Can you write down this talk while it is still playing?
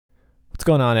What's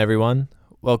going on, everyone?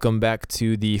 Welcome back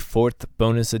to the fourth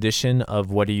bonus edition of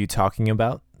What Are You Talking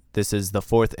About? This is the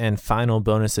fourth and final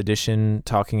bonus edition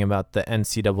talking about the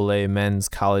NCAA Men's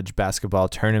College Basketball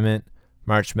Tournament.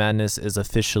 March Madness is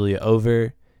officially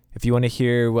over. If you want to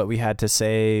hear what we had to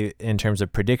say in terms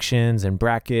of predictions and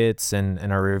brackets and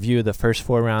our review of the first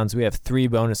four rounds, we have three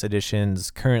bonus editions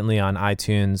currently on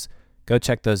iTunes. Go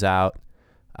check those out.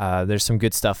 There's some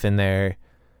good stuff in there.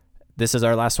 This is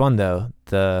our last one, though.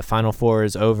 The Final Four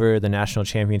is over. The national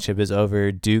championship is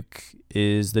over. Duke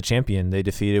is the champion. They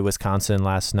defeated Wisconsin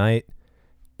last night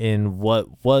in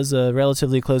what was a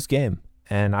relatively close game,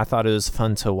 and I thought it was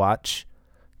fun to watch.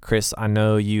 Chris, I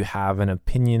know you have an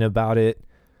opinion about it,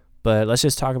 but let's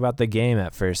just talk about the game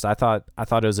at first. I thought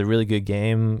it was a really good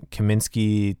game.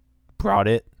 Kaminsky brought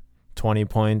it, 20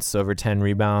 points, over 10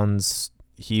 rebounds.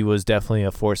 He was definitely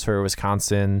a force for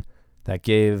Wisconsin that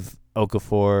gave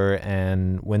Okafor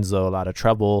and Winslow a lot of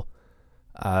trouble.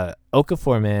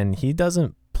 Okafor, man, he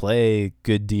doesn't play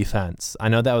good defense. I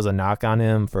know that was a knock on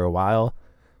him for a while,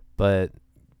 but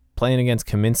playing against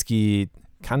Kaminsky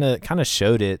kind of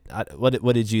showed it.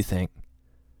 What did you think?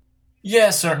 Yeah,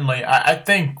 certainly. I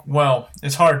think, well,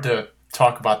 it's hard to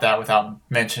talk about that without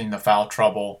mentioning the foul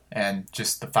trouble and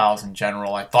just the fouls in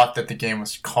general. I thought that the game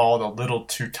was called a little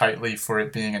too tightly for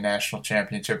it being a national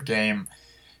championship game,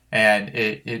 and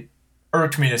it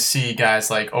irked me to see guys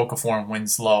like Okafor and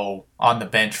Winslow on the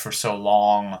bench for so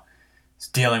long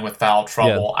dealing with foul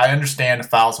trouble. Yeah. I understand a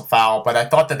foul's a foul, but I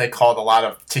thought that they called a lot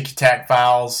of ticky-tack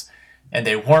fouls, and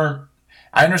they weren't.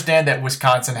 I understand that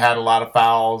Wisconsin had a lot of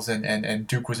fouls, and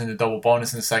Duke was in the double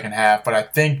bonus in the second half, but I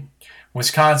think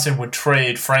Wisconsin would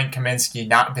trade Frank Kaminsky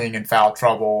not being in foul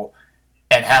trouble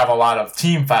and have a lot of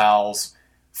team fouls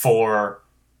for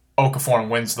Okafor and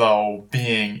Winslow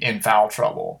being in foul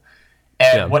trouble.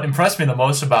 And What impressed me the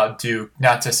most about Duke,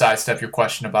 not to sidestep your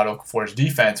question about Okafor's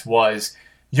defense, was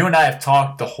you and I have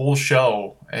talked the whole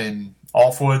show and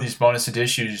all four of these bonus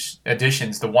additions,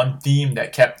 the one theme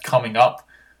that kept coming up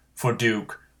for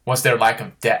Duke was their lack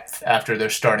of depth after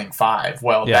their starting five.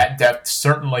 Well, that depth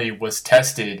certainly was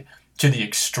tested to the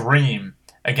extreme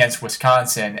against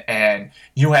Wisconsin, and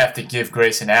you have to give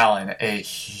Grayson Allen a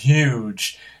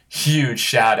huge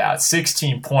shout out.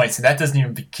 16 points, and that doesn't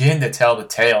even begin to tell the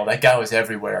tale. That guy was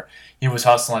everywhere. He was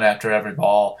hustling after every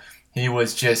ball. He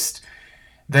was just,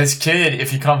 this kid,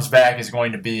 if he comes back, is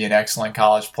going to be an excellent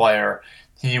college player.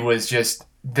 He was just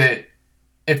the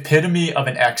epitome of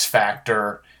an X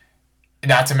factor.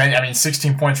 Not to mention,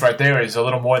 16 points right there is a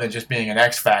little more than just being an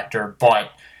X factor,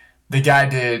 but the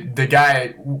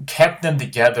guy kept them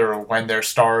together when their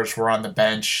stars were on the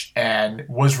bench and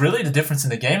was really the difference in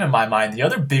the game in my mind. The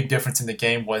other big difference in the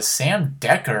game was Sam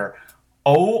Dekker,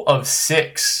 0 of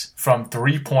 6 from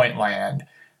three-point land.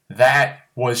 That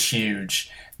was huge.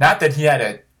 Not that he had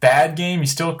a bad game. He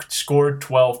still scored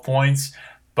 12 points,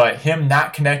 but him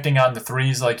not connecting on the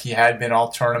threes like he had been all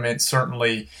tournament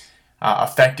certainly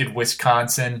affected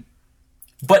Wisconsin.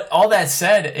 But all that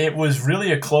said, it was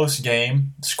really a close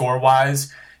game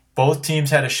score-wise. Both teams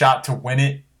had a shot to win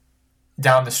it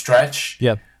down the stretch.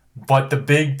 Yeah. But the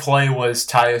big play was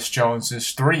Tyus Jones's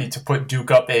three to put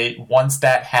Duke up 8. Once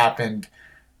that happened,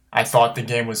 I thought the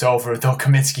game was over, though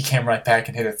Kaminsky came right back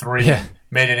and hit a three and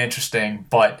made it interesting.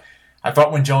 But I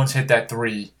thought when Jones hit that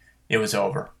three, it was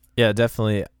over. Yeah,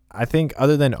 definitely. I think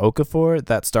other than Okafor,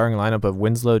 that starting lineup of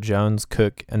Winslow, Jones,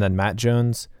 Cook, and then Matt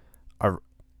Jones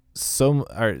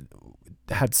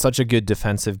had such a good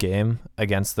defensive game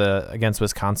against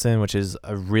Wisconsin, which is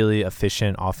a really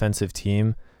efficient offensive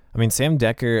team. Sam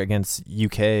Dekker against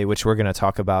UK, which we're going to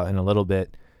talk about in a little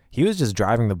bit, he was just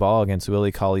driving the ball against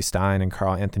Willie Cauley-Stein and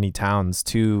Karl Anthony Towns,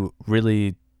 two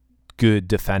really good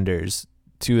defenders,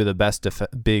 two of the best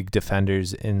big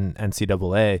defenders in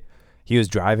NCAA. He was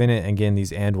driving it and getting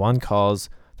these and one calls.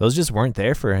 Those just weren't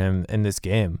there for him in this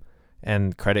game.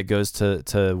 And credit goes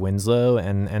to Winslow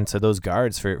and to those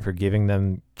guards for giving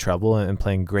them trouble and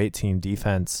playing great team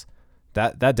defense.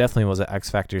 That definitely was an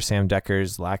X factor. Sam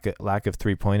Dekker's lack of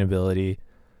 3-point ability,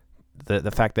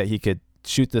 the fact that he could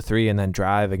shoot the three and then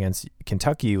drive against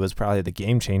Kentucky was probably the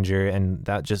game changer, and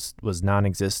that just was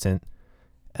non-existent.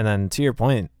 And then to your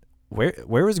point,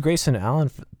 where was Grayson Allen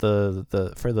for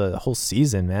the whole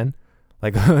season, man?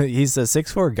 Like, he's a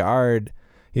 6'4" guard.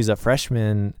 He's a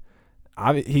freshman.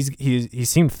 He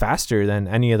seemed faster than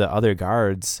any of the other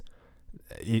guards.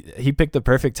 He picked the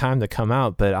perfect time to come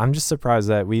out, but I'm just surprised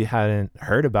that we hadn't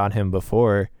heard about him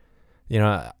before.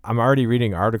 I'm already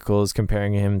reading articles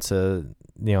comparing him to,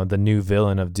 the new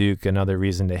villain of Duke, another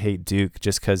reason to hate Duke,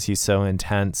 just because he's so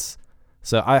intense.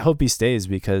 So I hope he stays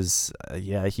because,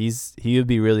 he would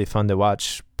be really fun to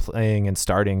watch playing and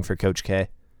starting for Coach K.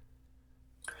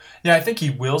 Yeah, I think he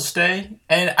will stay.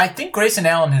 And I think Grayson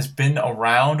Allen has been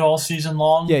around all season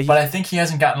long, Yeah, but I think he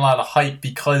hasn't gotten a lot of hype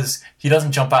because he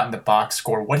doesn't jump out in the box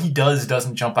score. What he does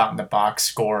doesn't jump out in the box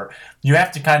score. You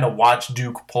have to kind of watch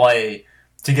Duke play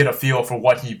to get a feel for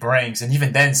what he brings. And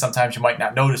even then, sometimes you might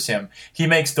not notice him. He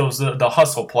makes those the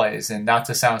hustle plays, and not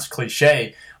to sound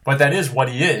cliche, but that is what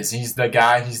he is. He's the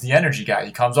guy, he's the energy guy.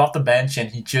 He comes off the bench and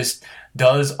he just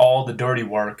does all the dirty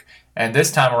work. And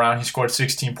this time around, he scored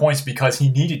 16 points because he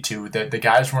needed to. The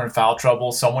guys were in foul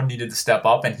trouble. Someone needed to step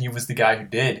up, and he was the guy who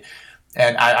did.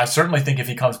 And I certainly think if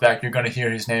he comes back, you're going to hear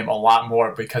his name a lot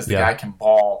more because the guy can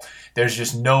ball. There's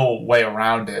just no way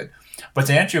around it. But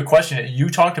to answer your question, you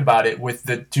talked about it with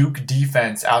the Duke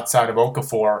defense outside of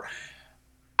Okafor.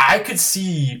 I could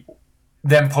see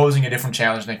them posing a different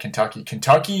challenge than Kentucky.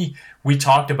 Kentucky, we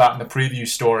talked about in the preview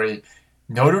story,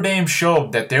 Notre Dame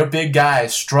showed that their big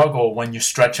guys struggle when you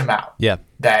stretch them out. Yeah.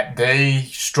 That they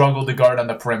struggle to guard on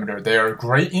the perimeter. They are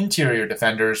great interior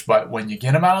defenders, but when you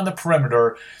get them out on the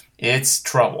perimeter, it's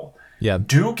trouble. Yeah.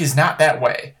 Duke is not that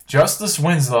way. Justice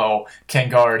Winslow can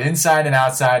guard inside and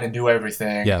outside and do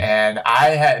everything. Yeah. And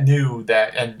I knew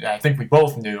that, and I think we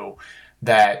both knew,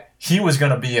 that he was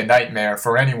going to be a nightmare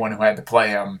for anyone who had to play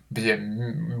him, be it,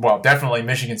 well, definitely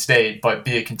Michigan State, but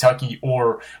be it Kentucky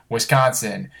or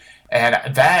Wisconsin. And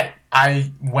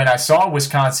when I saw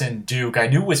Wisconsin-Duke, I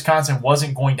knew Wisconsin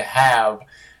wasn't going to have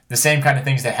the same kind of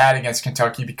things they had against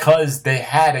Kentucky because they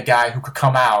had a guy who could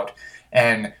come out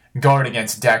and guard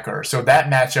against Decker. So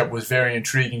that matchup was very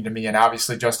intriguing to me, and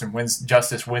obviously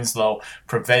Justice Winslow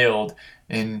prevailed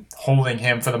in holding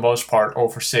him for the most part 0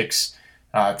 for 6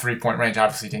 3-point range.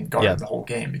 Obviously didn't guard the whole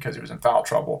game because he was in foul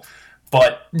trouble.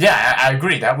 But yeah, I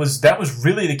agree. That was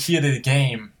really the key to the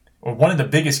game. Or one of the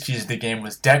biggest keys to the game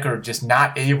was Decker just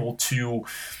not able to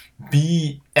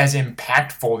be as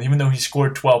impactful. Even though he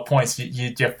scored 12 points,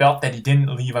 you felt that he didn't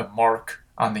leave a mark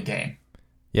on the game.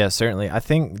 Yeah, certainly. I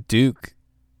think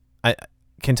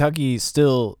Kentucky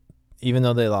still, even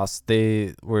though they lost,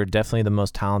 they were definitely the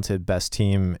most talented, best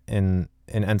team in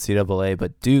NCAA.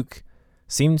 But Duke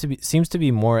seems to be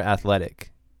more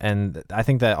athletic, and I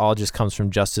think that all just comes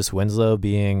from Justice Winslow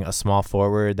being a small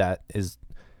forward that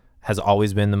has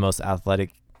always been the most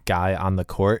athletic guy on the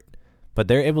court, but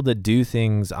they're able to do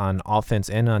things on offense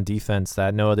and on defense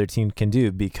that no other team can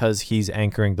do because he's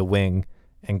anchoring the wing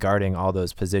and guarding all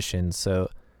those positions. So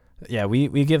yeah,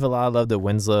 we give a lot of love to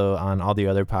Winslow on all the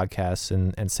other podcasts,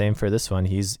 and same for this one.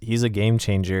 He's a game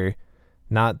changer,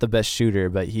 not the best shooter,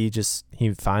 but he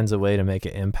finds a way to make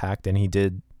an impact, and he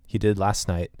did last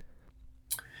night.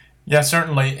 Yeah,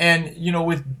 certainly. And,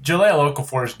 with Jahlil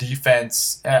Okafor's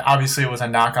defense, obviously it was a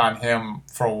knock on him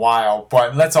for a while,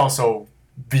 but let's also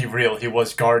be real. He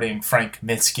was guarding Frank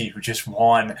Kaminsky, who just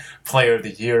won Player of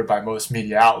the Year by most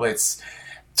media outlets.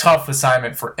 Tough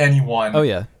assignment for anyone. Oh,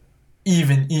 yeah.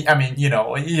 You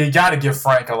got to give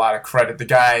Frank a lot of credit. The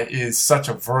guy is such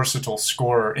a versatile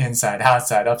scorer, inside,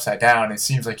 outside, upside down. It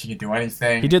seems like he can do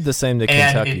anything. He did the same to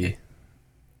Kentucky.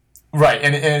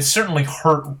 And it certainly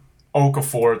hurt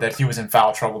Okafor that he was in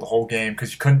foul trouble the whole game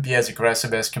because you couldn't be as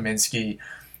aggressive as Kaminsky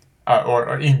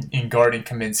or in guarding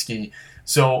Kaminsky.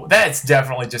 So that's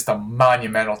definitely just a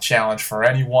monumental challenge for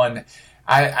anyone.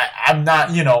 I'm not,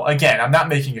 I'm not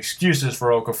making excuses for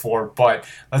Okafor, but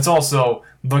let's also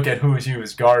look at who he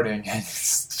was guarding.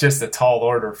 It's just a tall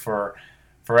order for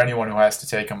anyone who has to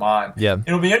take him on. Yeah.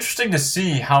 It'll be interesting to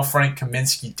see how Frank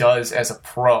Kaminsky does as a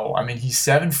pro. I mean, he's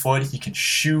 7 foot, he can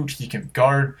shoot, he can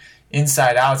guard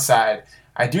inside, outside.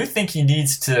 I do think he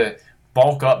needs to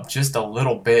bulk up just a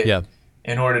little bit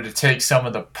in order to take some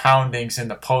of the poundings in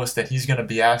the post that he's going to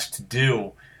be asked to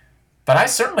do. But I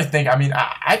certainly think,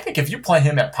 I think if you play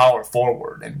him at power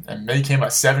forward and make him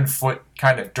a 7 foot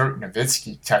kind of Dirk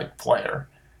Nowitzki type player,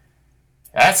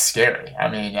 that's scary.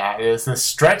 The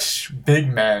stretch big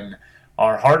men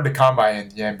are hard to come by in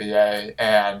the NBA,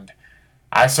 and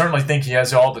I certainly think he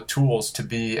has all the tools to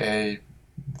be a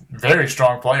very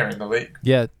strong player in the league.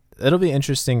 Yeah, it'll be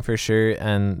interesting for sure,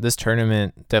 and this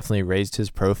tournament definitely raised his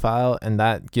profile, and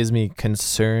that gives me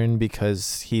concern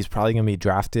because he's probably going to be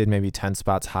drafted maybe 10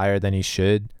 spots higher than he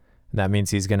should. That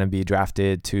means he's going to be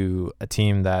drafted to a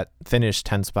team that finished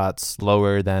 10 spots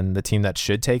lower than the team that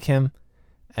should take him,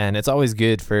 and it's always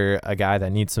good for a guy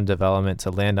that needs some development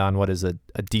to land on what is a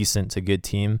decent to good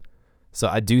team. So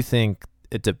I do think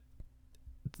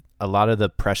a lot of the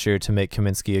pressure to make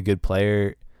Kaminsky a good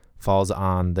player falls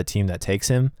on the team that takes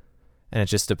him, and it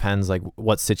just depends like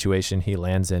what situation he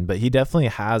lands in. But he definitely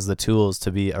has the tools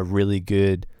to be a really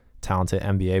good, talented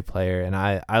NBA player, and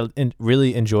I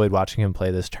really enjoyed watching him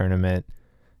play this tournament.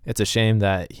 It's a shame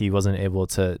that he wasn't able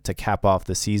to cap off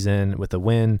the season with a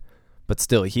win, but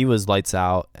still, he was lights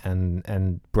out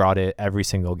and brought it every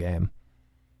single game.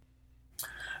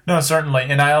 No, certainly.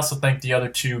 And I also think the other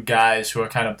two guys who are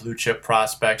kind of blue chip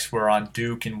prospects were on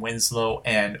Duke and Winslow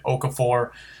and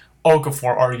Okafor.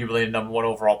 Okafor, arguably the number one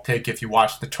overall pick. If you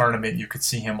watch the tournament, you could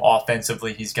see him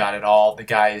offensively. He's got it all. The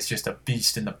guy is just a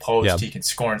beast in the post. Yep. He can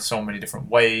score in so many different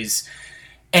ways.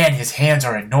 And his hands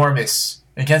are enormous.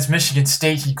 Against Michigan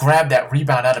State, he grabbed that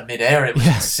rebound out of midair. It was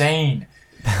insane.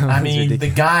 I mean, ridiculous.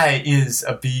 The guy is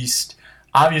a beast.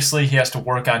 Obviously, he has to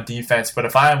work on defense, but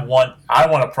if I want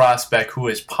a prospect who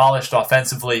is polished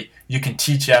offensively. You can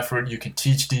teach effort, you can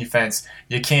teach defense.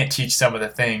 You can't teach some of the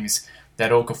things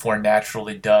that Okafor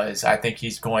naturally does. I think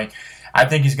he's going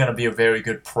to be a very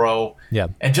good pro. Yeah.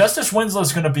 And Justice Winslow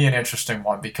is going to be an interesting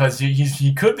one because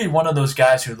he could be one of those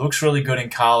guys who looks really good in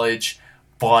college,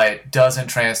 but doesn't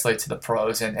translate to the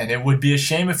pros. And it would be a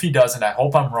shame if he doesn't. I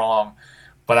hope I'm wrong.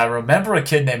 But I remember a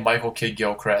kid named Michael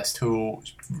Kidd-Gilchrist who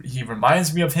he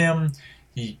reminds me of him.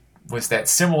 He was that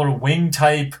similar wing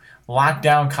type,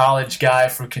 lockdown college guy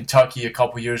for Kentucky a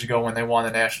couple years ago when they won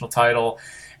the national title.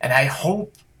 And I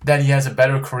hope that he has a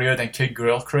better career than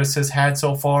Kidd-Gilchrist has had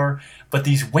so far. But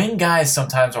these wing guys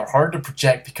sometimes are hard to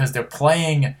project because they're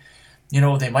playing,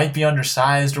 they might be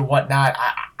undersized or whatnot.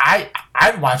 I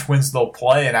watch Winslow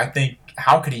play, and I think,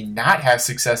 how could he not have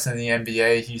success in the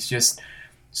NBA? He's just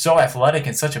so athletic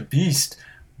and such a beast,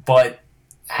 but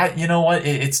you know what?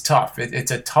 It's tough.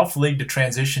 It's a tough league to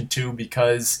transition to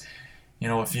because,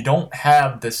 if you don't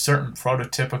have the certain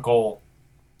prototypical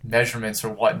measurements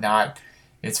or whatnot,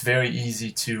 it's very easy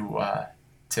to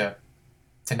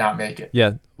not make it.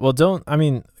 Yeah. Well,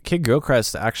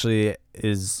 Kidd-Gilchrist actually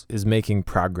is making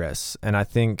progress, and I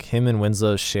think him and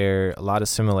Winslow share a lot of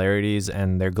similarities,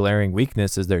 and their glaring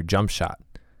weakness is their jump shot,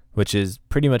 which is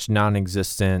pretty much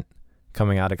non-existent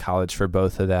coming out of college for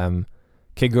both of them.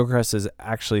 Kidd-Gilchrist is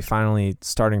actually finally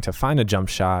starting to find a jump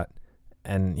shot,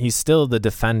 and he's still the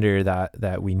defender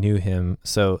that we knew him.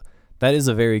 So that is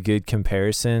a very good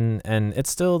comparison, and it's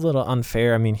still a little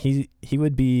unfair. I mean, he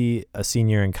would be a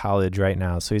senior in college right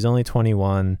now, so he's only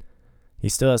 21. He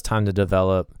still has time to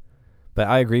develop, but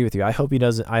I agree with you. I hope he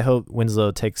doesn't. I hope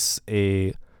Winslow takes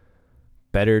a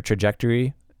better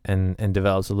trajectory and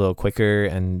develops a little quicker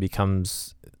and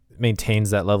maintains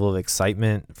that level of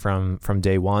excitement from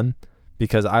day one,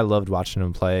 because I loved watching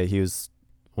him play. He was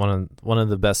one of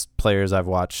the best players I've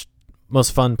watched,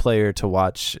 most fun player to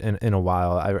watch in a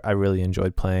while. I really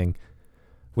enjoyed playing.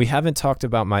 We haven't talked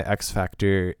about my X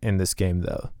factor in this game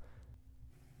though.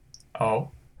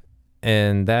 Oh.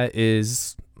 And that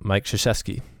is Mike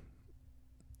Krzyzewski,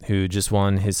 who just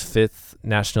won his 5th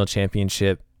national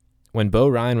championship. When Bo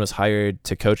Ryan was hired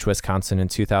to coach Wisconsin in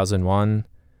 2001,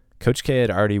 Coach K had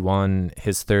already won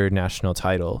his 3rd national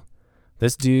title.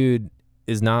 This dude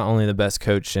is not only the best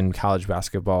coach in college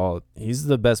basketball, he's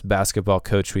the best basketball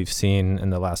coach we've seen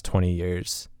in the last 20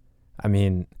 years. I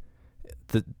mean,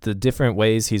 the different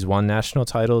ways he's won national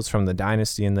titles, from the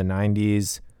dynasty in the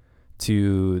 90s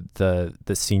to the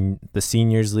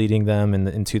seniors leading them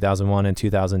in 2001 and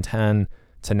 2010,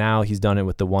 to now he's done it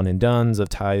with the one and dones of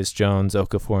Tyus Jones,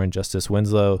 Okafor, and Justice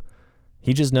Winslow.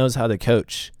 He just knows how to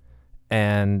coach.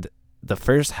 And the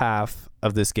first half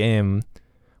of this game,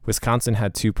 Wisconsin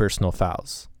had 2 personal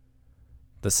fouls.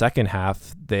 The second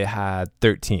half, they had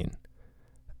 13.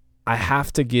 I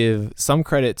have to give some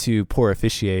credit to poor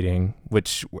officiating,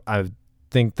 which I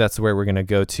think that's where we're going to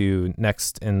go to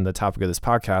next in the topic of this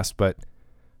podcast. But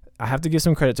I have to give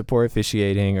some credit to poor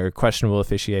officiating or questionable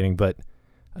officiating. But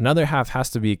another half has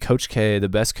to be Coach K, the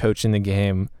best coach in the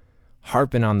game,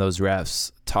 harping on those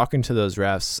refs, talking to those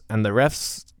refs, and the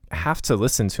refs have to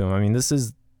listen to him. I mean, this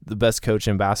is the best coach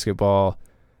in basketball.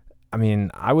 I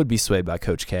mean, I would be swayed by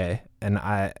Coach K, and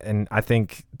I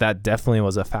think that definitely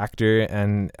was a factor,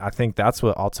 and I think that's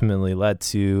what ultimately led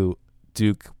to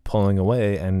Duke pulling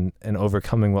away and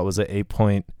overcoming what was an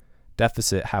 8-point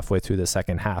deficit halfway through the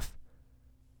second half.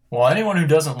 Well, anyone who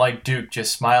doesn't like Duke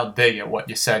just smiled big at what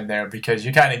you said there, because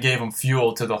you kind of gave them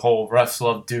fuel to the whole refs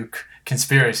love Duke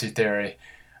conspiracy theory.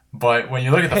 But when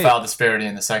you look at the foul disparity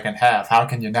in the second half, how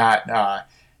can you not,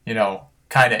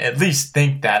 kind of at least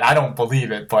think that? I don't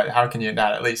believe it, but how can you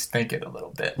not at least think it a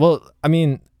little bit? Well, I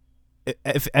mean,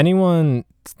 if anyone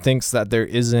thinks that there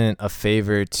isn't a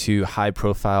favor to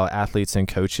high-profile athletes and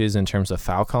coaches in terms of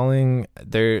foul calling,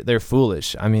 they're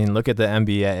foolish. I mean, look at the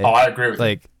NBA. Oh, I agree with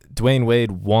you. Dwayne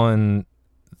Wade won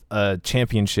a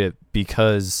championship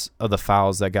because of the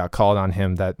fouls that got called on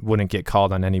him that wouldn't get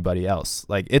called on anybody else.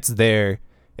 It's there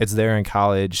in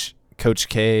college. Coach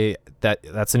K,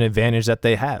 that's an advantage that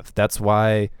they have. That's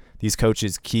why these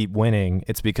coaches keep winning,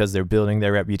 it's because they're building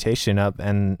their reputation up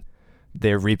and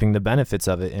they're reaping the benefits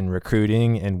of it in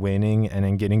recruiting and winning and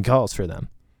in getting calls for them.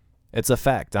 It's a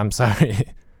fact. I'm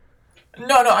sorry.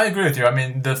 No, I agree with you. I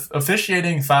mean, the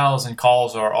officiating fouls and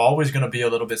calls are always going to be a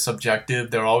little bit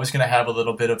subjective. They're always going to have a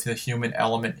little bit of the human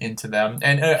element into them.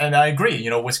 And I agree. You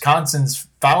know, Wisconsin's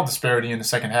foul disparity in the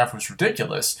second half was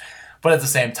ridiculous. But at the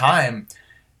same time,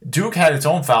 Duke had its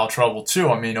own foul trouble too.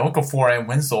 I mean, Okafor and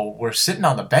Winslow were sitting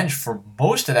on the bench for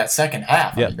most of that second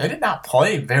half. Yeah. I mean, they did not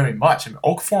play very much. I mean,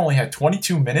 Okafor only had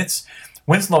 22 minutes.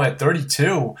 Winslow had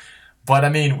 32. But, I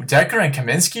mean, Decker and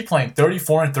Kaminsky playing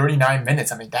 34 and 39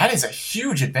 minutes. I mean, that is a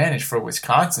huge advantage for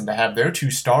Wisconsin to have their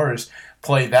two stars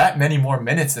play that many more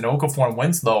minutes than Okafor and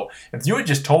Winslow. If you had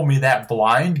just told me that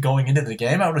blind going into the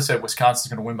game, I would have said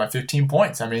Wisconsin's going to win by 15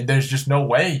 points. I mean, there's just no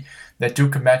way that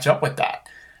Duke could match up with that.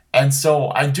 And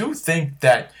so I do think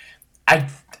that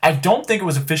I don't think it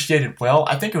was officiated well.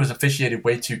 I think it was officiated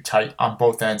way too tight on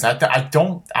both ends. I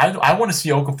want to see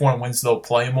Okafor and Winslow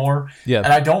play more. Yeah.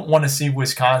 And I don't want to see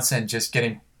Wisconsin just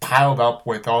getting piled up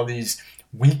with all these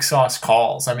weak sauce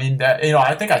calls. I mean,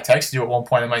 I think I texted you at one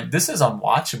point. I'm like, this is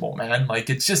unwatchable, man. Like,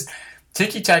 it's just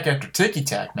ticky-tack after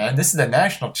ticky-tack, man. This is the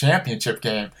national championship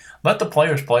game. Let the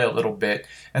players play a little bit.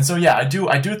 And so, yeah, I do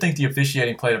think the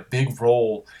officiating played a big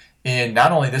role in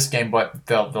not only this game, but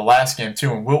the last game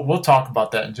too. And we'll talk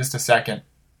about that in just a second.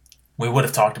 We would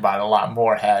have talked about it a lot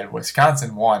more had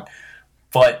Wisconsin won.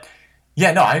 But,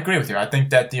 yeah, no, I agree with you. I think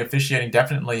that the officiating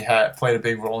definitely played a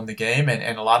big role in the game.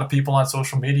 And a lot of people on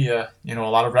social media, a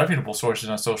lot of reputable sources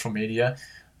on social media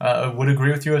would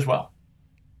agree with you as well.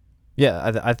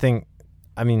 Yeah, I think,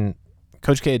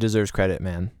 Coach K deserves credit,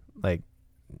 man. Like,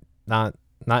 not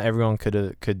everyone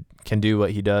can do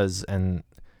what he does, and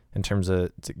in terms of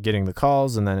getting the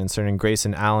calls and then inserting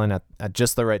Grayson Allen at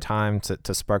just the right time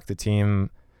to spark the team.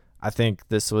 I think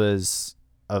this was,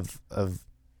 of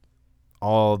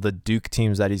all the Duke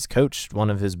teams that he's coached, one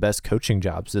of his best coaching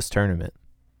jobs this tournament.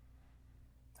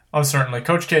 Oh, certainly.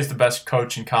 Coach K is the best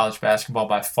coach in college basketball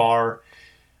by far.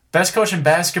 Best coach in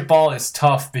basketball is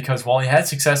tough because while he had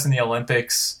success in the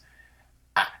Olympics,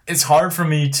 it's hard for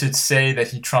me to say that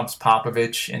he trumps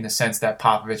Popovich in the sense that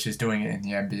Popovich is doing it in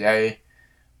the NBA.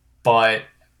 But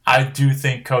I do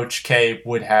think Coach K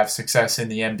would have success in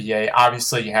the NBA.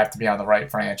 Obviously, you have to be on the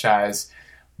right franchise,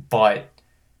 but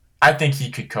I think he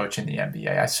could coach in the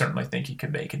NBA. I certainly think he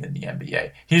could make it in the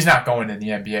NBA. He's not going in the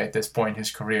NBA at this point in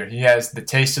his career. He has the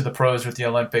taste of the pros with the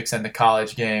Olympics and the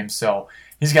college game, so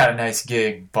he's got a nice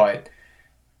gig, but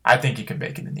I think he could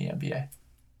make it in the NBA.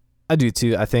 I do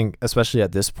too. I think, especially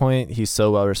at this point, he's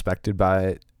so well respected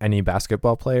by any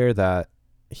basketball player that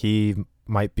he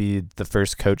might be the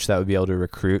first coach that would be able to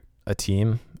recruit a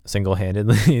team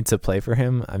single-handedly to play for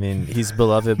him. I mean, he's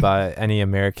beloved by any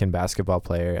American basketball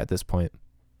player at this point.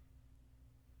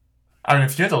 I mean,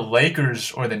 if you're the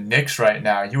Lakers or the Knicks right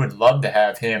now, you would love to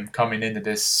have him coming into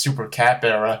this super cap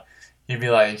era. He'd be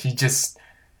like,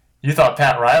 you thought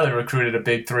Pat Riley recruited a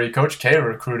big three. Coach K would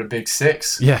recruit a big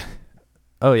six. Yeah.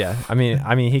 Oh yeah, I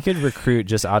mean, he could recruit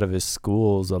just out of his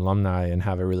school's alumni and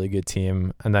have a really good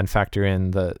team, and then factor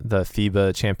in the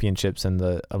FIBA championships and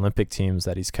the Olympic teams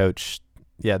that he's coached.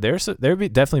 Yeah, there'd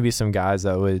definitely be some guys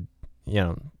that would,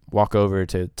 walk over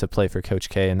to play for Coach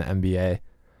K in the NBA,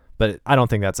 but I don't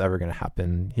think that's ever going to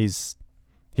happen. He's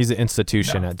an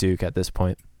institution at Duke at this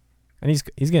point, and he's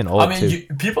getting old too.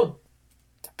 People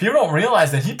don't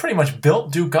realize that he pretty much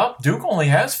built Duke up. Duke only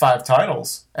has 5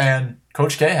 titles, and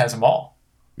Coach K has them all.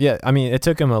 Yeah, I mean, it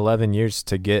took him 11 years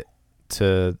to get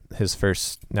to his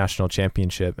first national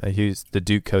championship. He was the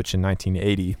Duke coach in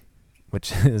 1980,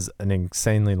 which is an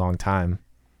insanely long time.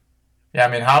 Yeah,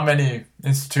 I mean, how many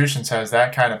institutions has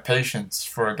that kind of patience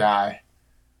for a guy?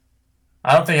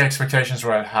 I don't think expectations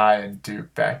were at high in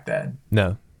Duke back then.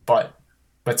 No. But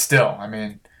still, I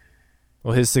mean,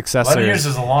 well, his successor 11 years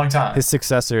is a long time. His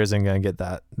successor isn't going to get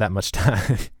that much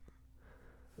time.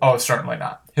 Oh, certainly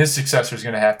not. His successor is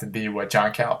going to have to be what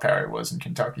John Calipari was in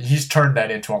Kentucky. He's turned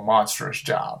that into a monstrous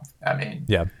job. I mean,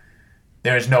 yeah,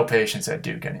 there is no patience at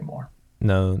Duke anymore.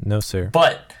 No, sir.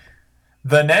 But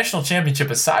the national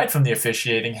championship, aside from the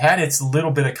officiating, had its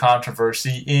little bit of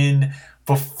controversy in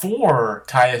before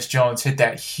Tyus Jones hit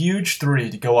that huge three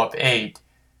to go up 8.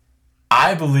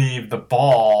 I believe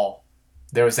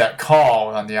there was that call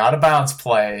on the out-of-bounds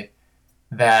play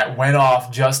that went off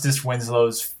Justice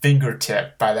Winslow's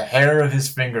fingertip, by the hair of his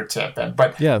fingertip.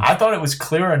 But yeah. I thought it was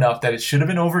clear enough that it should have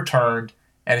been overturned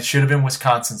and it should have been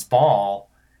Wisconsin's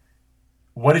ball.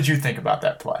 What did you think about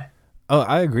that play? Oh,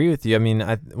 I agree with you. I mean,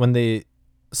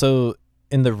 so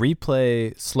in the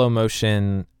replay slow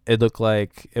motion, it looked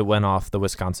like it went off the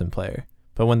Wisconsin player.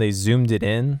 but when they zoomed it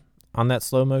in on that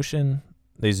slow motion,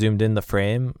 they zoomed in the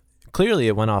frame. Clearly,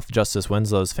 it went off Justice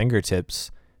Winslow's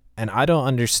fingertips, and I don't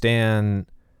understand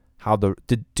how do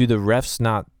the refs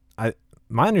not.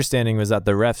 My understanding was that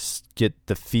the refs get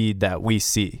the feed that we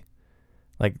see,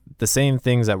 like the same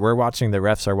things that we're watching. The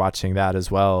refs are watching that as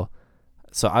well,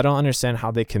 so I don't understand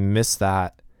how they can miss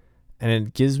that, and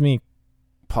it gives me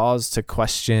pause to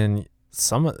question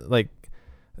some, like,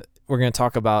 we're going to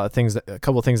talk about a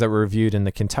couple of things that were reviewed in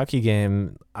the Kentucky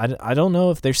game. I don't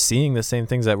know if they're seeing the same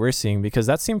things that we're seeing, because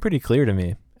that seemed pretty clear to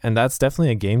me. And that's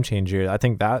definitely a game changer. I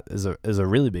think that is a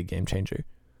really big game changer.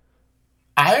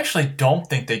 I actually don't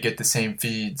think they get the same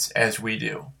feeds as we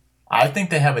do. I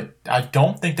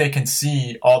don't think they can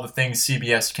see all the things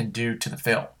CBS can do to the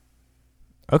film.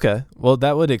 Okay. Well,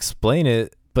 that would explain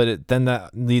it, but then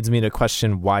that leads me to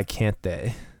question, why can't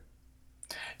they?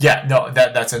 Yeah, no,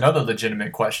 that's another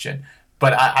legitimate question.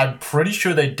 But I'm pretty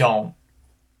sure they don't.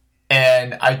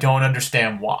 And I don't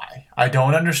understand why. I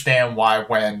don't understand why,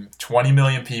 when 20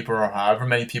 million people or however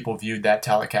many people viewed that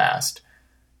telecast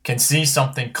can see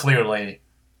something clearly,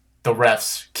 the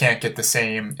refs can't get the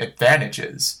same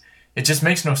advantages. It just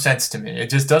makes no sense to me. It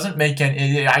just doesn't make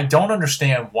any... I don't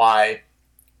understand why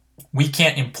we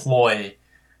can't employ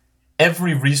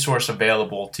every resource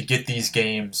available to get these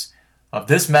games of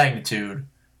this magnitude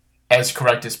as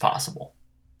correct as possible.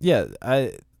 Yeah,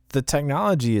 the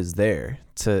technology is there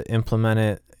to implement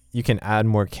it. You can add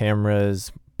more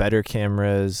cameras, better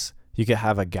cameras. You could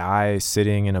have a guy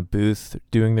sitting in a booth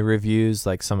doing the reviews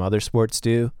like some other sports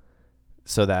do,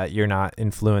 so that you're not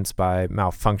influenced by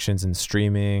malfunctions in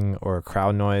streaming or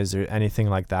crowd noise or anything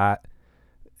like that.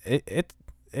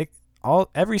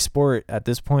 Every sport at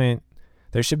this point,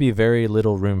 there should be very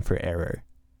little room for error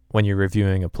when you're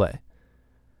reviewing a play.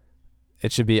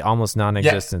 It should be almost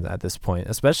non-existent at this point,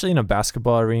 especially in a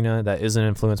basketball arena that isn't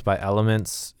influenced by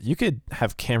elements. You could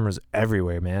have cameras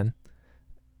everywhere, man.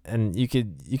 And you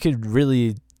could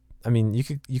really, I mean, you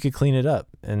could clean it up,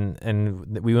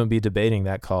 and we wouldn't be debating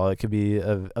that call. It could be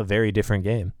a very different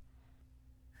game.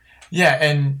 Yeah,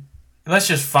 and let's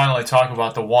just finally talk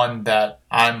about the one that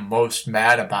I'm most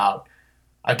mad about.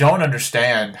 I don't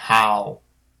understand how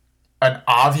an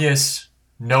obvious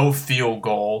no field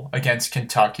goal against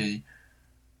Kentucky,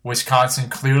 Wisconsin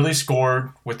clearly scored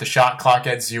with the shot clock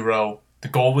at 0. The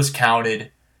goal was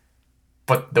counted,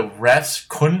 but the refs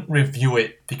couldn't review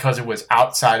it because it was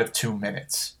outside of 2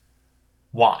 minutes.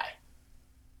 Why?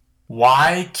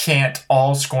 Why can't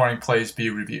all scoring plays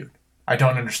be reviewed? I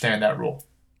don't understand that rule.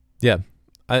 Yeah,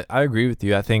 I agree with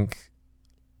you. I think,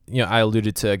 I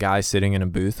alluded to a guy sitting in a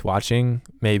booth watching.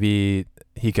 Maybe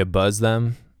he could buzz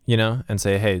them, and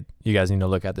say, hey, you guys need to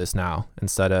look at this now,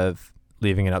 instead of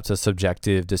leaving it up to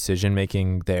subjective decision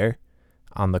making there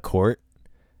on the court.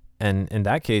 And in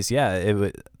that case, yeah,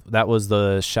 that was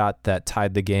the shot that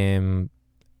tied the game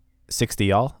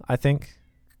 60-all, I think.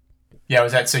 Yeah, it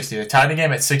was at 60. They tied the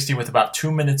game at 60 with about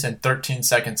 2 minutes and 13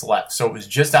 seconds left. So it was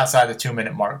just outside the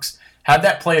 2-minute marks. Had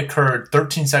that play occurred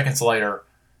 13 seconds later,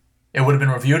 it would have been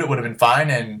reviewed, it would have been fine,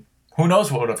 and who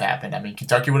knows what would have happened. I mean,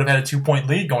 Kentucky would have had a 2-point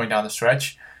lead going down the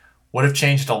stretch. Would have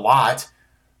changed a lot.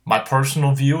 My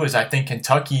personal view is I think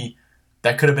Kentucky,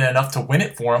 that could have been enough to win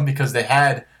it for them, because they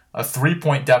had a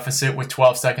 3-point deficit with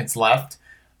 12 seconds left.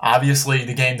 Obviously,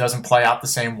 the game doesn't play out the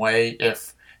same way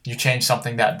if you change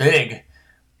something that big.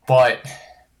 But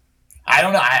I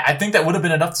don't know. I think that would have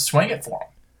been enough to swing it for them.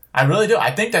 I really do.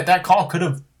 I think that call could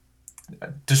have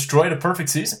destroyed a perfect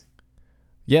season.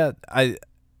 Yeah,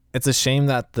 it's a shame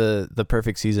that the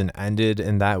perfect season ended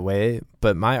in that way.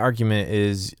 But my argument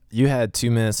is, you had 2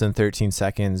 minutes and 13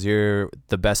 seconds. You're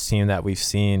the best team that we've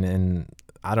seen in,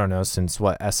 I don't know, since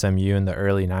SMU in the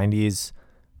early 90s.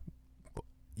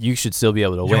 You should still be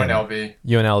able to win.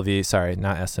 UNLV, sorry,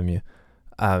 not SMU.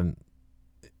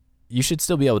 You should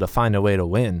still be able to find a way to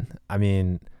win. I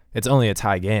mean, it's only a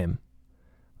tie game.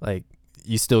 Like,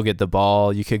 you still get the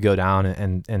ball. You could go down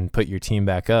and put your team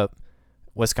back up.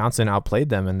 Wisconsin outplayed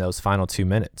them in those final 2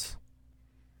 minutes.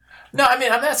 No, I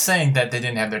mean, I'm not saying that they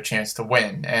didn't have their chance to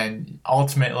win. And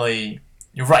ultimately,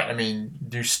 you're right. I mean,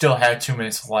 you still had 2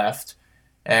 minutes left.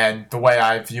 And the way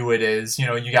I view it is,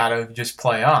 you got to just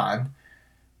play on.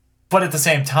 But at the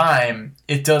same time,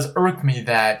 it does irk me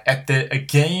that at a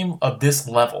game of this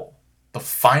level, the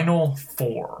Final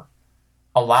Four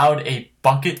allowed a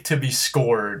bucket to be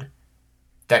scored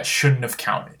that shouldn't have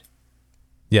counted.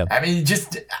 Yeah. I mean,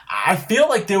 I feel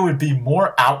like there would be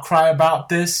more outcry about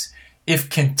this if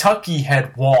Kentucky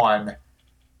had won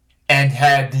and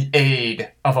had the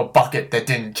aid of a bucket that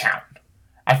didn't count.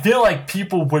 I feel like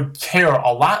people would care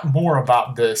a lot more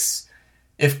about this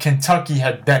if Kentucky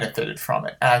had benefited from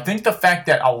it. And I think the fact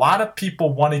that a lot of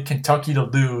people wanted Kentucky to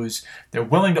lose, they're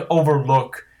willing to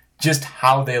overlook just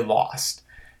how they lost.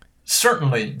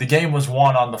 Certainly, the game was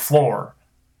won on the floor,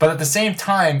 but at the same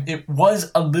time, it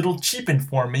was a little cheapened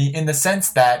for me in the sense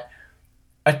that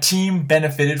a team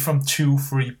benefited from 2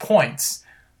 free points.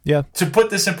 Yeah. To put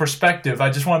this in perspective,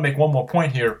 I just want to make one more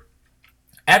point here.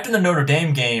 After the Notre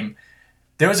Dame game,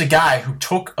 there was a guy who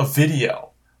took a video.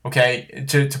 Okay,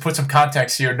 to put some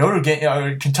context here,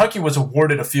 Kentucky was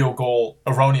awarded a field goal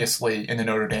erroneously in the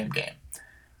Notre Dame game.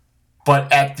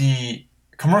 But at the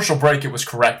commercial break, it was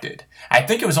corrected. I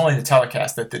think it was only the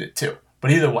telecast that did it too.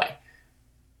 But either way,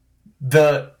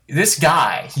 this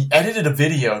guy, he edited a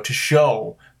video to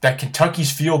show that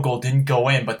Kentucky's field goal didn't go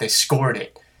in, but they scored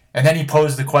it. And then he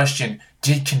posed the question,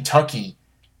 did Kentucky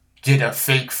get a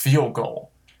fake field goal?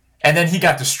 And then he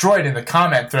got destroyed in the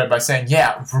comment thread by saying,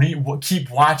 yeah,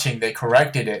 keep watching, they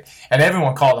corrected it. And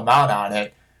everyone called him out on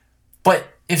it. But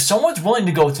if someone's willing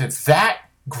to go to that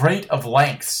great of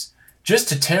lengths just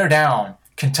to tear down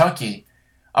Kentucky,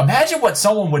 imagine what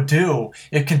someone would do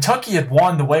if Kentucky had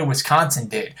won the way Wisconsin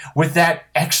did with that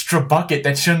extra bucket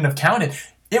that shouldn't have counted.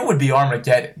 It would be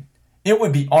Armageddon. It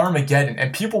would be Armageddon,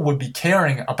 and people would be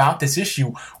caring about this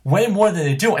issue way more than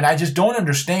they do. And I just don't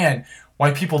understand why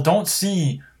people don't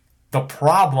see the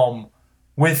problem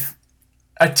with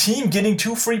a team getting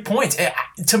 2 free points.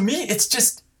 To me, it's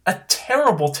just a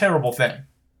terrible, terrible thing.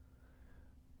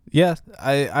 Yeah,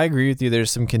 I agree with you.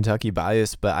 There's some Kentucky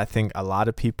bias, but I think a lot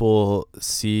of people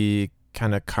see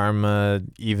kind of karma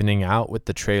evening out with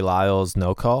the Trey Lyles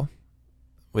no call,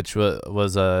 which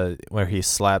was where he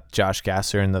slapped Josh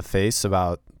Gasser in the face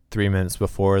about 3 minutes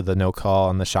before the no call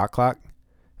on the shot clock.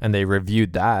 And they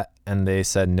reviewed that, and they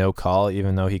said no call,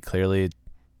 even though he clearly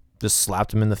just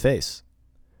slapped him in the face.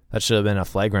 That should have been a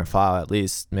flagrant foul, at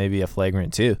least, maybe a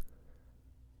flagrant 2.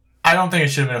 I don't think it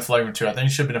should have been a flagrant 2. I think it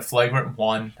should have been a flagrant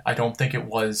 1. I don't think it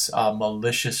was a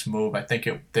malicious move. I think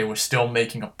they were still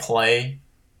making a play.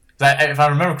 If I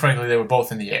remember correctly, they were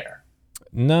both in the air.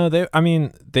 No,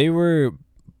 they were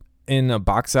in a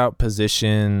box-out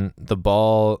position. The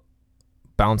ball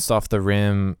bounced off the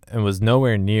rim and was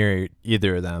nowhere near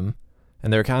either of them.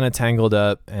 And they were kind of tangled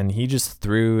up, and he just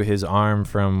threw his arm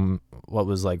from what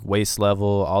was like waist level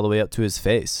all the way up to his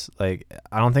face. Like,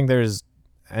 I don't think there's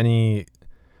any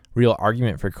real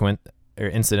argument for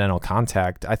incidental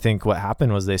contact. I think what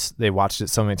happened was they watched it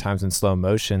so many times in slow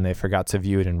motion, they forgot to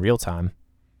view it in real time.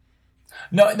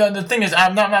 No, the thing is,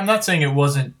 I'm not saying it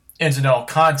wasn't incidental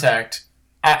contact.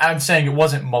 I'm saying it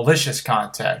wasn't malicious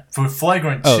contact. For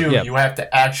flagrant 2, You have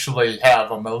to actually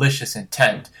have a malicious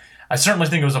intent. I certainly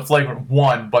think it was a flagrant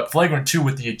 1, but flagrant 2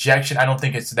 with the ejection, I don't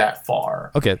think it's that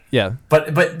far. Okay, yeah.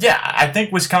 But yeah, I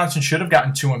think Wisconsin should have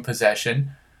gotten 2 in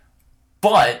possession.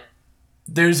 But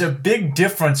there's a big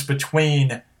difference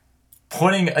between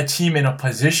putting a team in a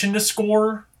position to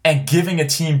score and giving a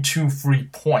team 2 free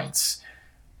points.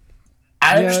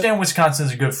 I understand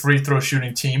Wisconsin's a good free throw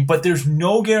shooting team, but there's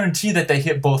no guarantee that they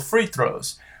hit both free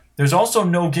throws. There's also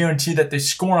no guarantee that they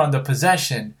score on the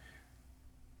possession.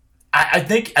 I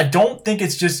don't think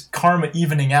it's just karma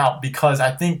evening out, because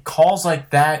I think calls like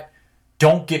that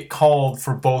don't get called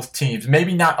for both teams.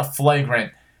 Maybe not a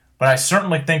flagrant, but I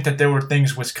certainly think that there were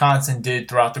things Wisconsin did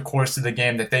throughout the course of the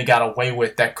game that they got away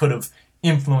with that could have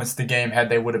influenced the game had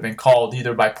they would have been called,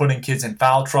 either by putting kids in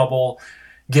foul trouble,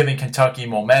 giving Kentucky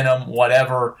momentum,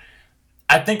 whatever.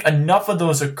 I think enough of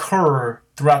those occur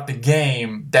throughout the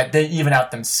game that they even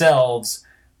out themselves,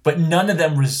 but none of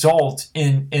them result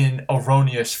in an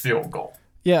erroneous field goal.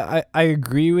 Yeah, I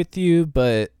agree with you,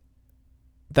 but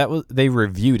they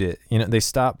reviewed it. They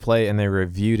stopped play and they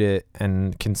reviewed it,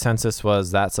 and consensus was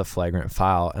that's a flagrant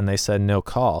foul, and they said no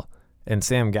call. And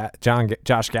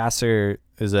Josh Gasser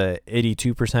is a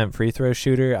 82% free throw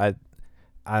shooter.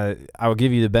 I will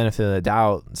give you the benefit of the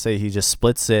doubt. Say he just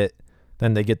splits it,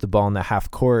 then they get the ball in the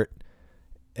half court.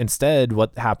 Instead,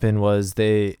 what happened was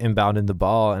they inbounded the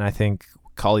ball, and I think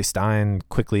Cauley-Stein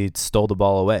quickly stole the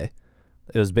ball away.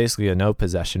 It was basically a no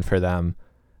possession for them.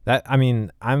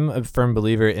 I'm a firm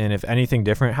believer in, if anything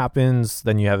different happens,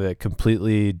 then you have a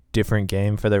completely different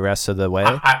game for the rest of the way.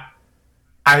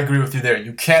 I agree with you there.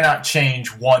 You cannot change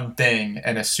one thing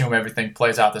and assume everything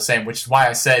plays out the same, which is why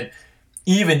I said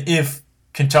even if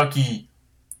Kentucky,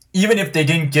 even if they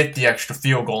didn't get the extra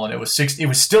field goal and it was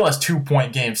still a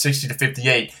 2-point game,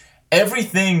 60-58,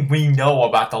 everything we know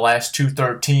about the last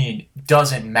 2-13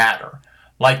 doesn't matter.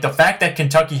 Like the fact that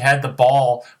Kentucky had the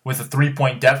ball with a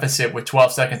 3-point deficit with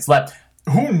 12 seconds left,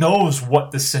 who knows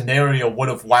what the scenario would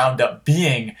have wound up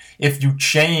being if you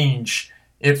change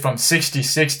it from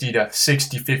 60-60 to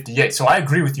 60-58. So I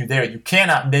agree with you there. You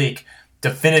cannot make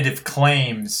definitive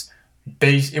claims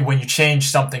based when you change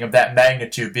something of that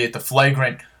magnitude, be it the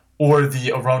flagrant or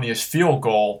the erroneous field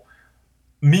goal.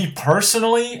 Me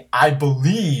personally, I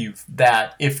believe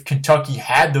that if Kentucky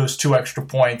had those 2 extra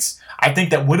points, I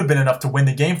think that would have been enough to win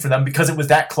the game for them because it was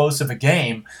that close of a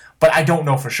game. But I don't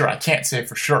know for sure. I can't say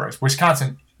for sure.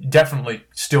 Wisconsin definitely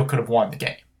still could have won the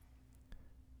game.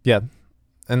 Yeah,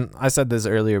 and I said this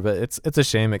earlier, but it's a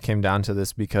shame it came down to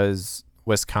this because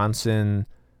Wisconsin,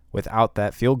 without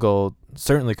that field goal,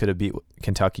 certainly could have beat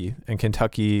Kentucky, and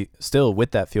Kentucky still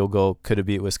with that field goal could have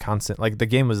beat Wisconsin. Like the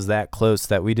game was that close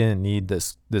that we didn't need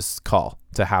this call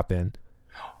to happen.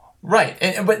 Right,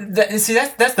 see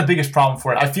that's the biggest problem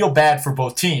for it. I feel bad for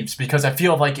both teams because I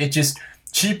feel like it just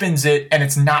cheapens it, and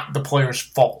it's not the player's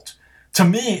fault. To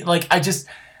me, like I just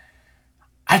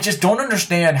don't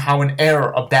understand how an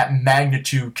error of that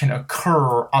magnitude can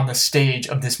occur on the stage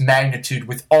of this magnitude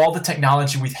with all the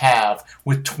technology we have,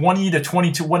 with 20 to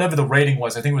 22, whatever the rating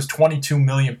was. I think it was 22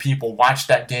 million people watched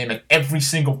that game, and every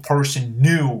single person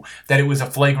knew that it was a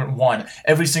flagrant one.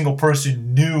 Every single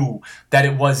person knew that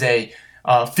it was a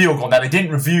field goal. Now, they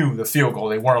didn't review the field goal.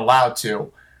 They weren't allowed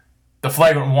to. The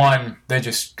flagrant one, they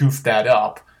just goofed that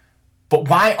up. But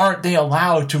why aren't they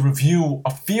allowed to review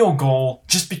a field goal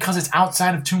just because it's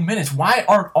outside of 2 minutes? Why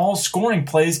aren't all scoring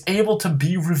plays able to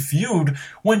be reviewed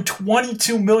when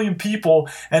 22 million people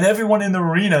and everyone in the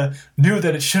arena knew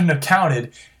that it shouldn't have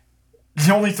counted?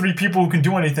 The only 3 people who can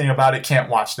do anything about it can't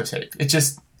watch the tape.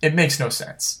 It makes no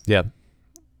sense. Yeah,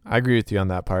 I agree with you on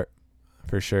that part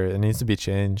for sure. It needs to be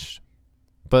changed.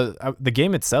 But the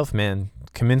game itself, man,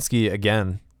 Kaminsky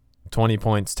again. 20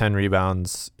 points, 10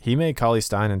 rebounds. He made Cauley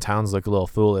Stein and Towns look a little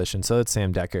foolish, and so did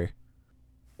Sam Decker.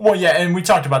 Well, yeah, and we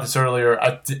talked about this earlier.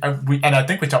 I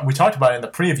think we talked about it in the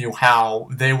preview how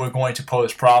they were going to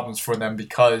pose problems for them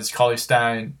because Cauley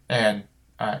Stein and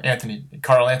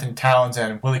Karl Anthony Towns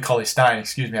and Willie Cauley Stein,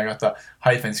 excuse me, I got the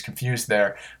hyphens confused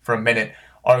there for a minute,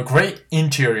 are great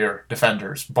interior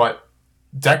defenders, but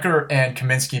Decker and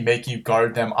Kaminsky make you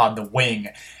guard them on the wing.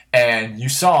 And you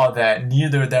saw that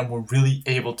neither of them were really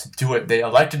able to do it. They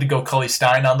elected to go Cauley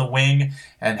Stein on the wing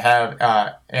and have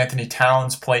Anthony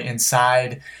Towns play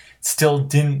inside. Still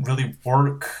didn't really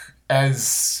work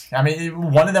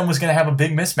one of them was going to have a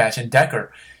big mismatch in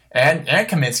Decker. And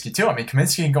Kaminsky, too. I mean,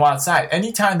 Kaminsky can go outside.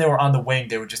 Anytime they were on the wing,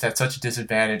 they were just at such a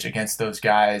disadvantage against those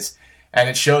guys. And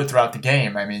it showed throughout the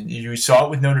game. I mean, you saw it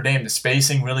with Notre Dame. The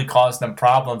spacing really caused them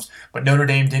problems. But Notre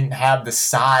Dame didn't have the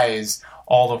size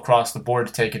all across the board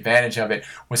to take advantage of it.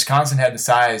 Wisconsin had the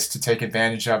size to take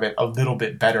advantage of it a little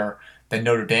bit better than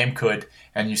Notre Dame could,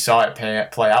 and you saw it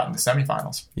play out in the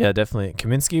semifinals. Yeah, definitely.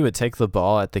 Kaminsky would take the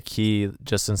ball at the key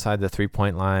just inside the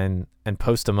three-point line and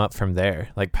post him up from there,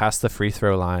 like past the free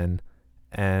throw line,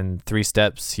 and 3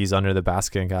 steps, he's under the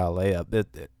basket and got a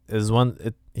layup.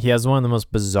 He has one of the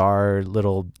most bizarre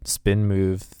little spin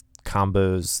move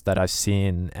combos that I've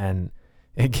seen, and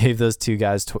it gave those 2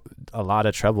 guys a lot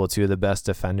of trouble, 2 of the best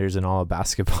defenders in all of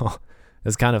basketball.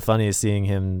 It's kind of funny seeing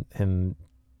him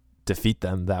defeat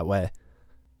them that way.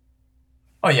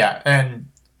 Oh, yeah. And,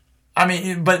 I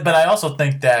mean, but I also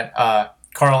think that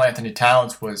Karl Anthony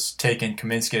Towns was taking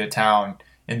Kaminsky to town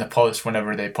in the post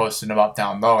whenever they posted him up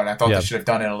down low, and I thought they should have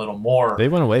done it a little more. They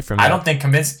went away from that. I don't think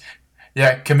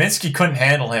Kaminsky couldn't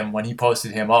handle him when he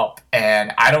posted him up,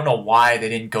 and I don't know why they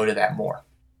didn't go to that more.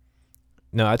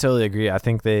 No, I totally agree. I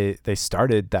think they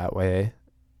started that way,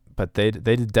 but they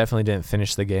definitely didn't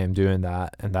finish the game doing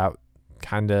that, and that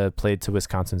kind of played to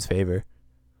Wisconsin's favor.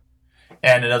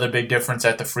 And another big difference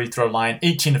at the free throw line,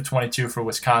 18 of 22 for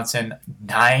Wisconsin,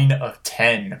 9 of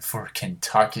 10 for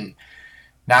Kentucky.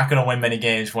 Not going to win many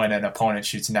games when an opponent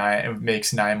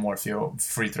makes 9 more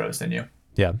free throws than you.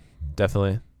 Yeah,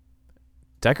 definitely.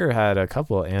 Decker had a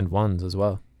couple and ones as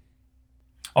well.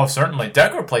 Oh, certainly.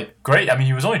 Decker played great. I mean,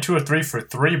 he was only 2 of 3 for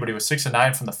 3, but he was 6 of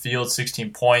 9 from the field,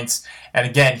 16 points. And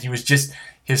again, he was just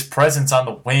his presence on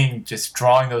the wing, just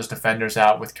drawing those defenders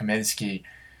out with Kaminsky.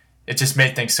 It just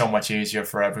made things so much easier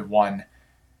for everyone.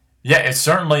 Yeah, it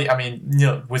certainly, I mean,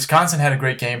 Wisconsin had a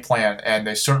great game plan, and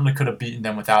they certainly could have beaten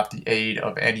them without the aid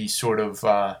of any sort of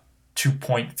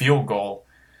 2-point field goal.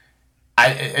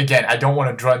 I don't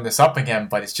want to drum this up again,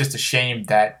 but it's just a shame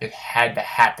that it had to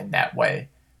happen that way,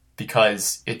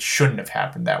 because it shouldn't have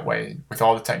happened that way. With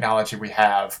all the technology we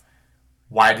have,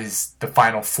 why does the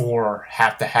Final Four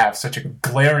have to have such a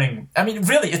glaring... I mean,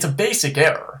 really, it's a basic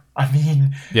error. I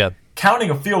mean, counting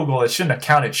a field goal that shouldn't have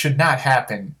counted should not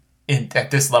happen at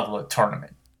this level of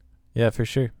tournament. Yeah, for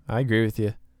sure. I agree with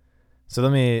you. So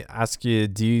let me ask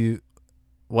you,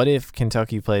 what if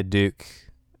Kentucky played Duke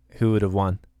who would have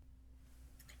won?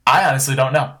 I honestly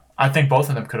don't know. I think both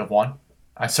of them could have won.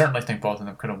 I certainly think both of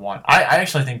them could have won. I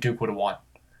actually think Duke would have won.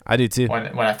 I do too.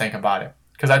 When I think about it.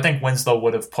 Because I think Winslow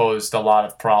would have posed a lot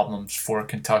of problems for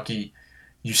Kentucky.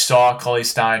 You saw Cully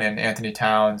Stein and Anthony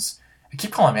Towns. I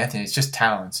keep calling him Anthony. It's just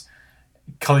Towns.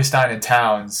 Cully Stein and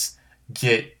Towns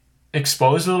get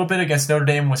exposed a little bit against Notre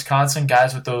Dame and Wisconsin.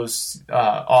 Guys with those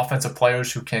offensive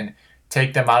players who can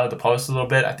take them out of the post a little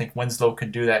bit. I think Winslow can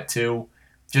do that too,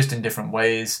 just in different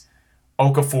ways.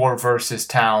 Okafor versus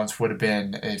Towns would have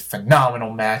been a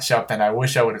phenomenal matchup, and I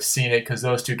wish I would have seen it because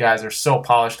those two guys are so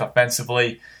polished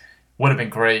offensively. Would have been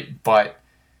great, but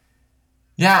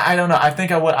yeah, I don't know. I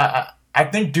think I would. I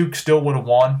think Duke still would have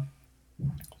won,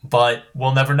 but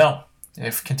we'll never know.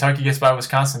 If Kentucky gets by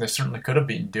Wisconsin, they certainly could have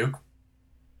beaten Duke.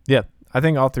 Yeah, I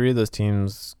think all three of those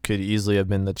teams could easily have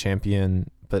been the champion,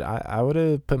 but I would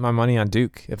have put my money on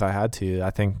Duke if I had to.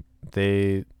 I think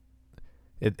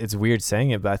it's weird saying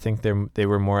it, but I think they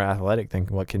were more athletic than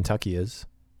what Kentucky is.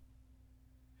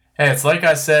 Hey, it's like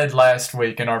I said last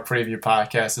week in our preview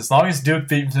podcast. As long as Duke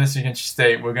beats Michigan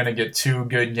State, we're going to get two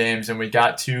good games, and we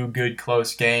got two good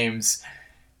close games.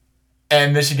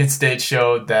 And Michigan State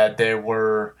showed that they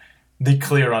were the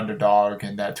clear underdog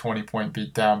in that 20-point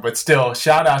beatdown. But still,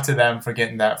 shout out to them for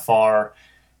getting that far.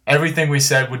 Everything we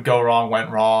said would go wrong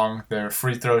went wrong. Their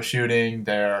free throw shooting,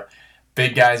 their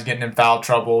big guys getting in foul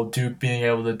trouble, Duke being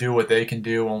able to do what they can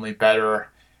do, only better.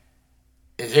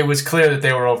 It was clear that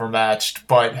they were overmatched,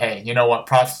 but hey, you know what?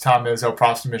 Props to Tom Izzo,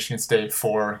 props to Michigan State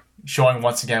for showing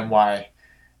once again why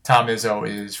Tom Izzo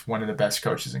is one of the best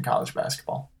coaches in college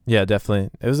basketball. Yeah, definitely.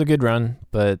 It was a good run,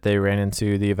 but they ran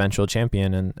into the eventual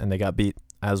champion, and they got beat,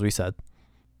 as we said.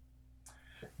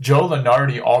 Joe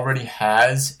Lunardi already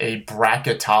has a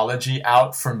bracketology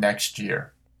out for next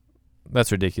year.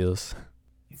 That's ridiculous.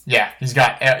 Yeah, he's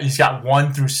got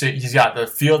 1 through 6. He's got the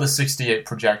field of 68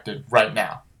 projected right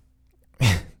now.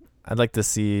 I'd like to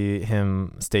see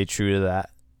him stay true to that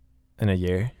in a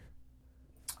year.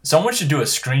 Someone should do a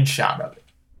screenshot of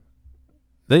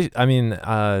it.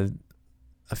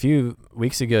 A few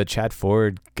weeks ago, Chad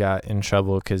Ford got in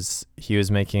trouble because he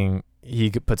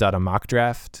puts out a mock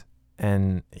draft,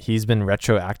 and he's been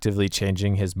retroactively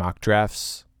changing his mock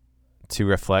drafts to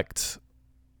reflect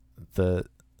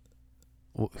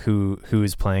who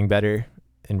is playing better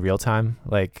in real time.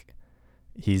 Like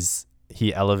he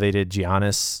elevated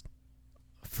Giannis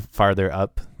farther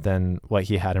up than what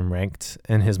he had him ranked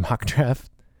in his mock draft.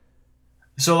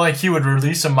 So like he would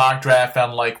release a mock draft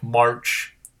on like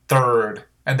March 3rd,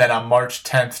 and then on March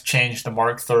 10th change the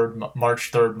March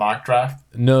 3rd mock draft?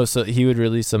 No, so he would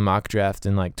release a mock draft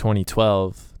in like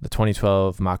 2012, the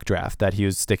 2012 mock draft that he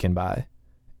was sticking by.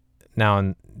 Now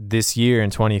in this year in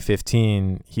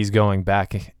 2015, he's going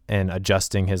back and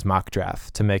adjusting his mock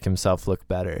draft to make himself look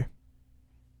better.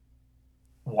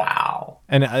 Wow.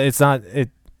 And it's not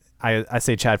I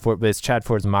say Chad Ford, but it's Chad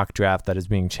Ford's mock draft that is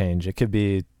being changed. It could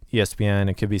be ESPN,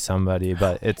 it could be somebody,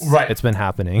 but it's been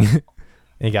happening.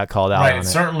 He got called out. Right.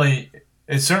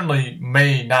 It certainly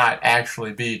may not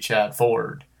actually be Chad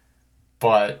Ford,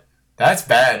 but that's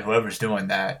bad. Whoever's doing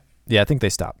that. Yeah, I think they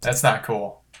stopped. That's not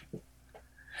cool.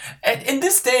 And in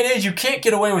this day and age, you can't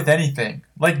get away with anything.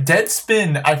 Like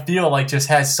Deadspin, I feel like just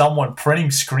has someone printing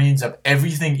screens of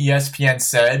everything ESPN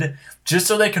said just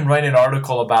so they can write an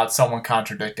article about someone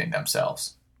contradicting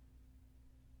themselves.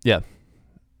 Yeah.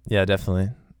 Yeah, definitely.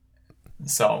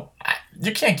 So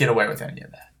you can't get away with any of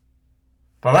that.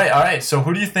 All right. So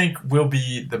who do you think will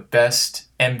be the best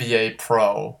NBA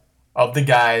pro of the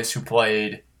guys who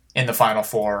played in the Final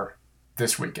Four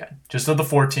this weekend? Just of the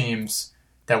 4 teams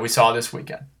that we saw this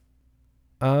weekend.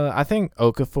 I think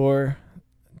Okafor,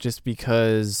 just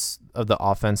because of the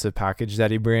offensive package that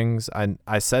he brings.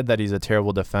 I said that he's a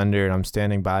terrible defender, and I'm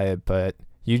standing by it, but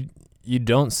you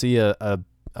don't see a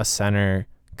center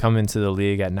come into the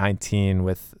league at 19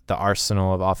 with the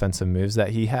arsenal of offensive moves that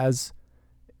he has.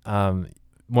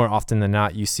 More often than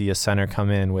not, you see a center come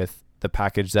in with the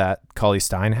package that Cauley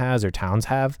Stein has or Towns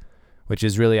have, which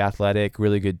is really athletic,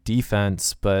 really good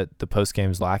defense, but the post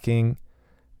game's lacking.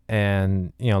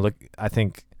 And, look, I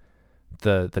think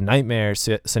the nightmare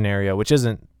scenario, which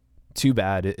isn't too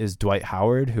bad, is Dwight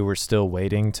Howard, who we're still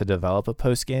waiting to develop a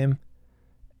post game.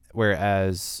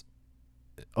 Whereas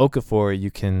Okafor,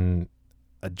 you can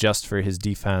adjust for his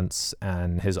defense,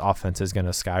 and his offense is going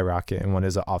to skyrocket in what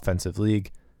is an offensive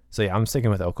league. So, yeah, I'm sticking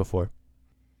with Okafor.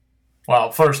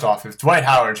 Well, first off, if Dwight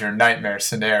Howard's your nightmare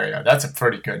scenario, that's a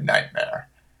pretty good nightmare.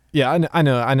 Yeah, I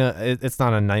know. It's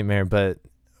not a nightmare, but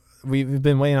we've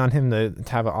been waiting on him to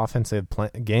have an offensive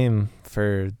game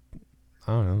for,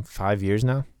 I don't know, 5 years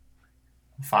now.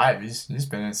 5? He's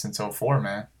been in since 2004,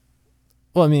 man.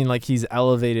 Well, I mean, like he's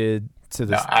elevated to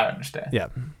No, this. I understand. Yeah.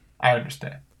 I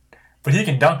understand. But he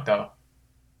can dunk, though.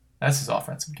 That's his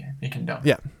offensive game. He can dunk.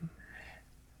 Yeah.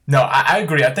 No, I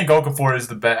agree. I think Okafor is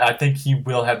the best. I think he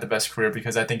will have the best career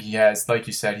because I think he has, like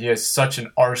you said, he has such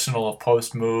an arsenal of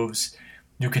post moves.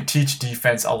 You can teach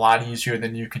defense a lot easier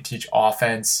than you can teach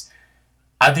offense.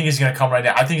 I think he's going to come right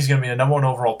now. I think he's going to be the number 1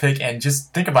 overall pick. And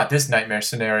just think about this nightmare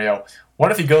scenario.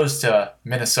 What if he goes to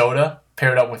Minnesota,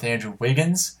 paired up with Andrew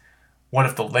Wiggins? What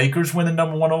if the Lakers win the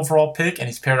number 1 overall pick and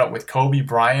he's paired up with Kobe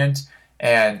Bryant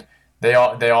and they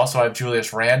also have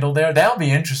Julius Randle there? That'll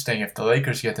be interesting if the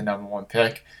Lakers get the number 1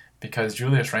 pick because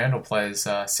Julius Randle plays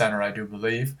center, I do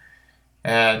believe.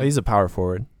 And He's a power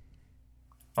forward.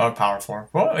 or power forward.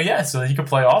 Well, yeah, so he could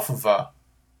play off of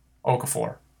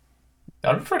Okafor.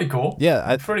 That'd be pretty cool.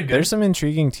 Yeah, pretty good. There's some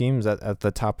intriguing teams at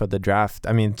the top of the draft.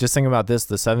 I mean, just think about this.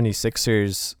 The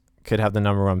 76ers could have the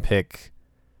number 1 pick.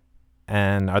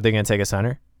 And are they going to take a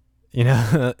center? You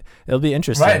know, it'll be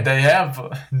interesting. Right,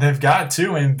 they've got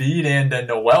 2, Embiid and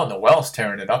Noel. Noel's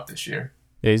tearing it up this year.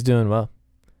 Yeah, he's doing well.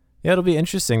 Yeah, it'll be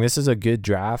interesting. This is a good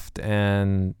draft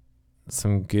and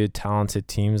some good talented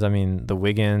teams. I mean, the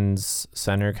Wiggins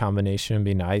center combination would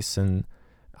be nice, and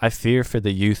I fear for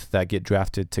the youth that get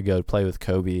drafted to go play with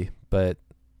Kobe, but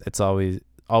it's always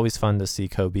fun to see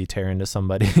Kobe tear into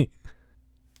somebody.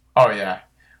 Oh, yeah.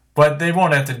 But they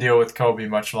won't have to deal with Kobe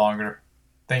much longer.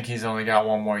 I think he's only got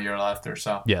 1 more year left or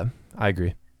so. Yeah, I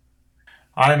agree.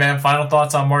 All right, man. Final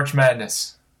thoughts on March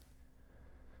Madness?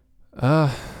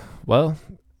 Well,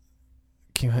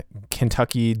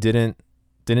 Kentucky didn't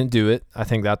do it. I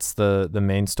think that's the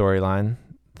main storyline.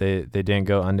 They didn't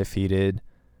go undefeated,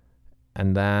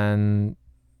 and then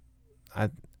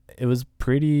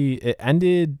it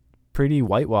ended pretty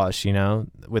whitewash, you know,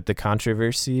 with the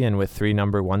controversy and with 3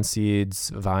 number 1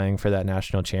 seeds vying for that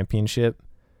national championship.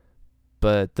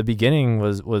 But the beginning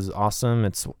was awesome.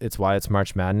 It's why it's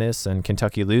March Madness, and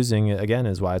Kentucky losing again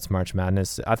is why it's March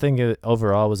Madness. I think it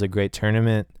overall was a great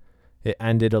tournament. It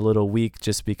ended a little weak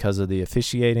just because of the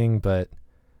officiating, but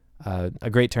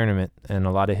a great tournament and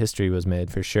a lot of history was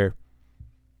made for sure.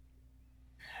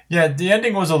 Yeah, the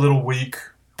ending was a little weak,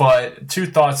 but 2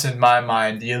 thoughts in my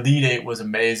mind. The Elite Eight was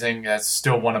amazing. That's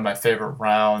still one of my favorite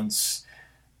rounds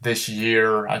this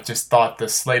year. I just thought the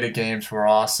slate of games were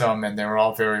awesome, and they were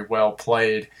all very well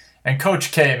played. And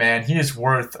Coach K, man, he is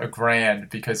worth $1,000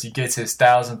 because he gets his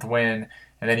 1,000th win,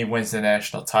 and then he wins the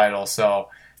national title. So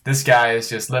this guy is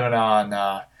just living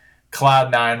on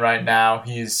cloud 9 right now.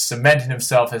 He's cementing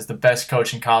himself as the best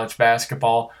coach in college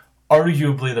basketball,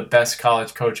 arguably the best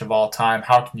college coach of all time.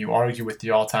 How can you argue with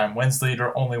the all-time wins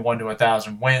leader? Only 1 to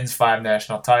 1,000 wins, 5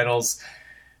 national titles.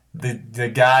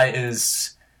 The guy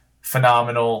is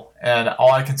phenomenal, and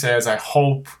all I can say is I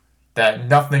hope that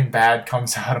nothing bad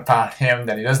comes out about him,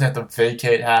 that he doesn't have to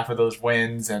vacate half of those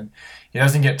wins, and he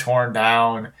doesn't get torn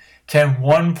down. Can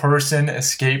one person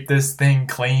escape this thing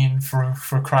clean for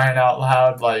crying out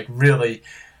loud? Like, really,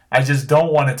 I just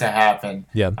don't want it to happen.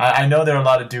 Yeah. I know there are a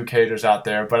lot of Duke haters out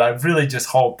there, but I really just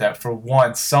hope that for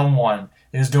once someone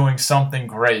is doing something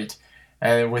great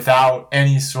and without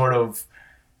any sort of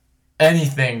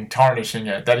anything tarnishing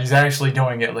it, that he's actually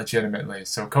doing it legitimately.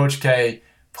 So Coach K,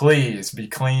 please be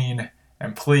clean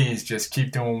and please just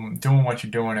keep doing what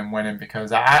you're doing and winning,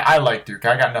 because I like Duke.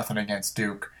 I got nothing against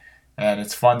Duke, and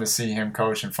it's fun to see him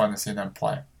coach and fun to see them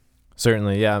play.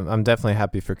 Certainly, yeah. I'm definitely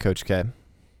happy for Coach K.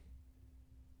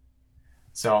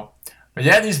 So, but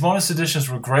yeah, these bonus editions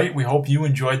were great. We hope you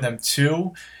enjoyed them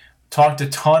too. Talked a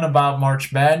ton about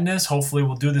March Madness. Hopefully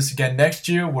we'll do this again next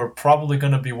year. We're probably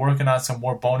going to be working on some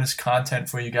more bonus content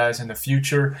for you guys in the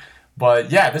future.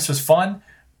 But yeah, this was fun.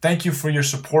 Thank you for your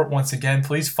support once again.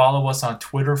 Please follow us on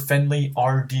Twitter,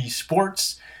 FenleyRD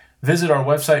Sports. Visit our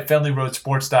website,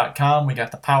 FenleyRoadSports.com. We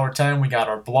got the Power 10. We got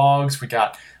our blogs. We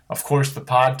got, of course, the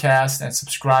podcast, and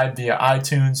subscribe via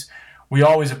iTunes. We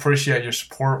always appreciate your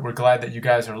support. We're glad that you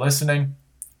guys are listening.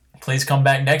 Please come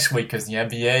back next week because the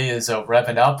NBA is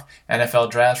revving up.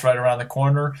 NFL draft's right around the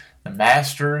corner. The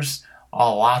Masters, a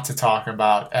lot to talk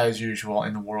about as usual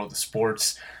in the world of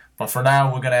sports. But for now,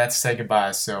 we're going to have to say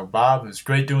goodbye. So, Bob, it was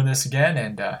great doing this again,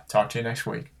 and talk to you next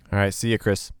week. All right, see you,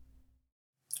 Chris.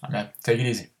 All right, man. Take it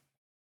easy.